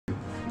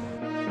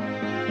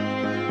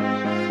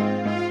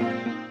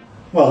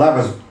Well, that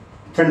was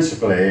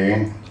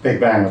principally, Big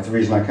Bang was the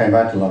reason I came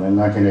back to London in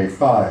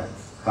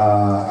 1985.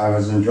 I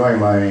was enjoying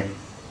my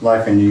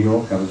life in New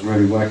York. I was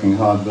really working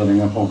hard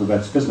building up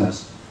Holmes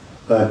business,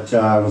 but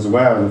I was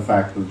aware of the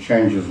fact that the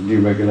changes of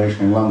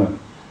deregulation in London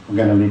were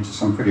going to lead to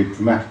some pretty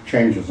dramatic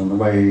changes in the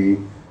way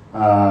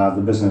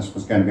the business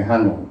was going to be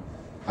handled.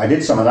 I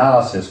did some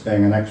analysis,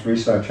 being an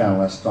ex-research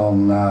analyst,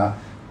 on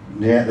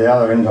the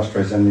other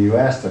industries in the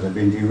US that had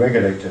been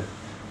deregulated.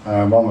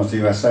 One was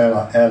the US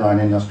airline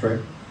industry,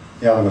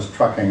 the other was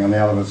trucking, and the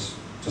other was,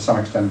 to some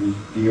extent,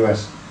 the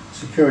US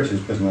securities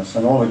business,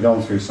 and all had gone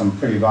through some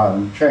pretty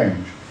violent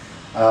change,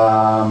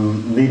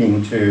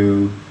 leading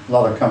to a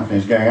lot of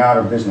companies going out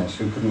of business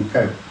who couldn't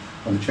cope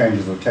with the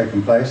changes that were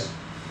taking place.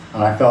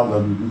 And I felt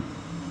that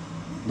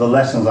the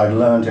lessons I'd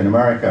learned in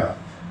America,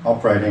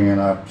 operating in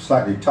a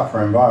slightly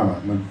tougher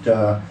environment, would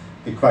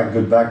be quite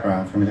good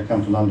background for me to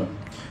come to London.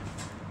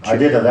 I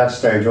did at that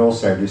stage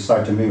also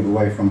decide to move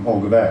away from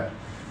Hall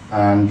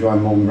and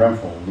join Morgan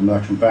Grenfell, the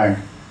merchant bank,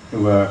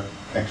 who were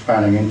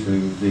expanding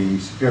into the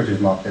securities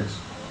markets.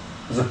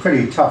 It was a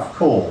pretty tough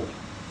call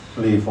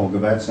to leave Hall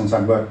since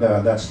I'd worked there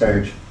at that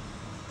stage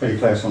pretty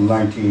close on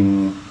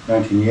 19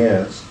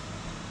 years.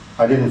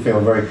 I didn't feel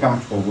very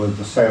comfortable with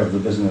the sale of the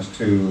business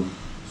to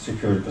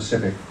Security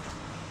Pacific,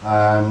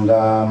 and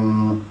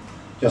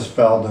just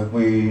felt that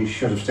we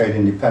should have stayed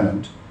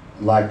independent,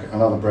 like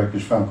another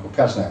brokerage firm called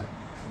Casnet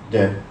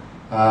did.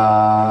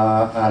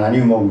 And I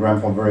knew Morgan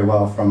Grenfell very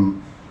well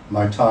from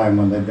my time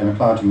when they'd been a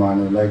client of mine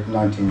in the late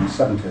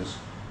 1970s,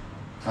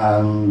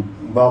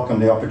 and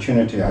welcomed the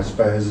opportunity, I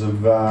suppose,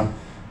 of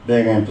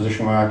being in a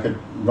position where I could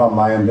run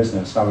my own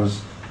business. I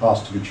was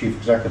asked to be chief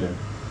executive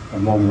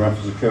of Morgan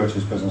Grenfell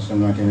Securities business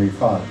in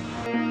 1985.